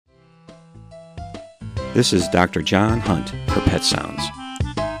This is Dr. John Hunt for Pet Sounds.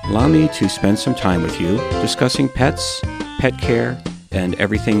 Allow me to spend some time with you discussing pets, pet care, and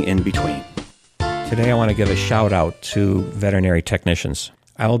everything in between. Today I want to give a shout out to veterinary technicians.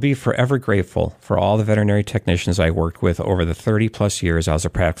 I will be forever grateful for all the veterinary technicians I worked with over the 30 plus years I was a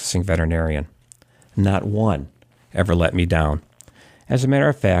practicing veterinarian. Not one ever let me down. As a matter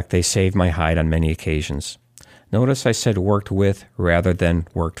of fact, they saved my hide on many occasions. Notice I said worked with rather than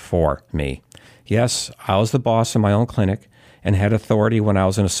worked for me. Yes, I was the boss in my own clinic and had authority when I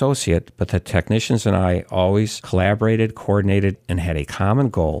was an associate, but the technicians and I always collaborated, coordinated, and had a common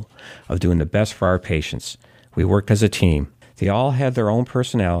goal of doing the best for our patients. We worked as a team. They all had their own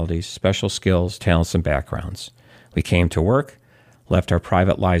personalities, special skills, talents, and backgrounds. We came to work, left our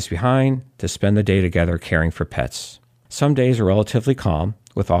private lives behind to spend the day together caring for pets. Some days were relatively calm,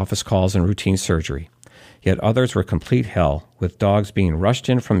 with office calls and routine surgery. Yet others were complete hell, with dogs being rushed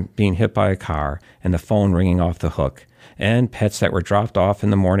in from being hit by a car and the phone ringing off the hook, and pets that were dropped off in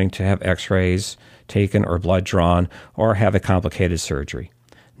the morning to have x-rays taken or blood drawn or have a complicated surgery.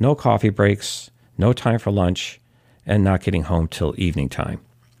 No coffee breaks, no time for lunch, and not getting home till evening time.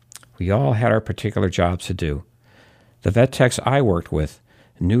 We all had our particular jobs to do. The vet techs I worked with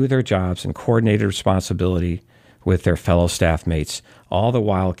knew their jobs and coordinated responsibility with their fellow staff mates, all the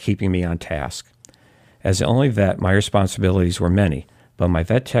while keeping me on task. As the only vet, my responsibilities were many, but my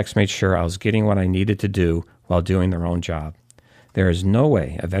vet techs made sure I was getting what I needed to do while doing their own job. There is no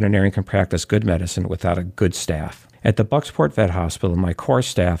way a veterinarian can practice good medicine without a good staff. At the Bucksport Vet Hospital, my core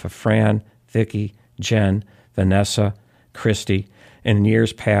staff of Fran, Vicki, Jen, Vanessa, Christy, and in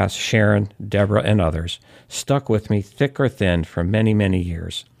years past, Sharon, Deborah, and others, stuck with me thick or thin for many, many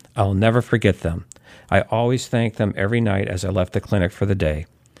years. I'll never forget them. I always thanked them every night as I left the clinic for the day.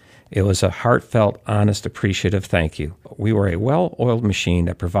 It was a heartfelt, honest, appreciative thank you. We were a well-oiled machine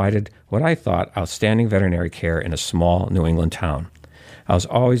that provided what I thought outstanding veterinary care in a small New England town. I was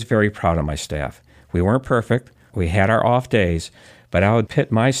always very proud of my staff. We weren't perfect. We had our off days, but I would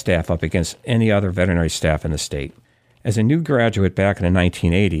pit my staff up against any other veterinary staff in the state. As a new graduate back in the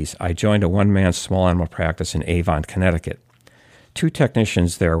 1980s, I joined a one-man small animal practice in Avon, Connecticut. 2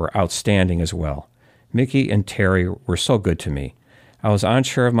 technicians there were outstanding as well. Mickey and Terry were so good to me. I was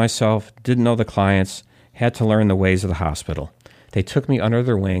unsure of myself, didn't know the clients, had to learn the ways of the hospital. They took me under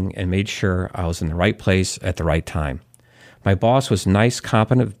their wing and made sure I was in the right place at the right time. My boss was a nice,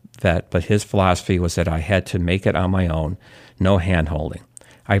 competent vet, but his philosophy was that I had to make it on my own, no hand-holding.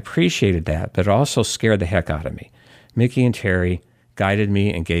 I appreciated that, but it also scared the heck out of me. Mickey and Terry guided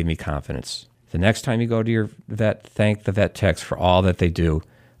me and gave me confidence. The next time you go to your vet, thank the vet techs for all that they do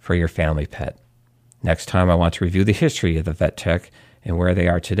for your family pet. Next time, I want to review the history of the vet tech and where they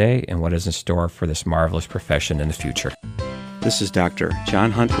are today and what is in store for this marvelous profession in the future. This is Dr.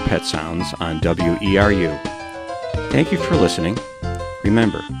 John Hunt for Pet Sounds on WERU. Thank you for listening.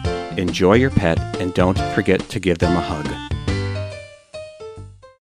 Remember, enjoy your pet and don't forget to give them a hug.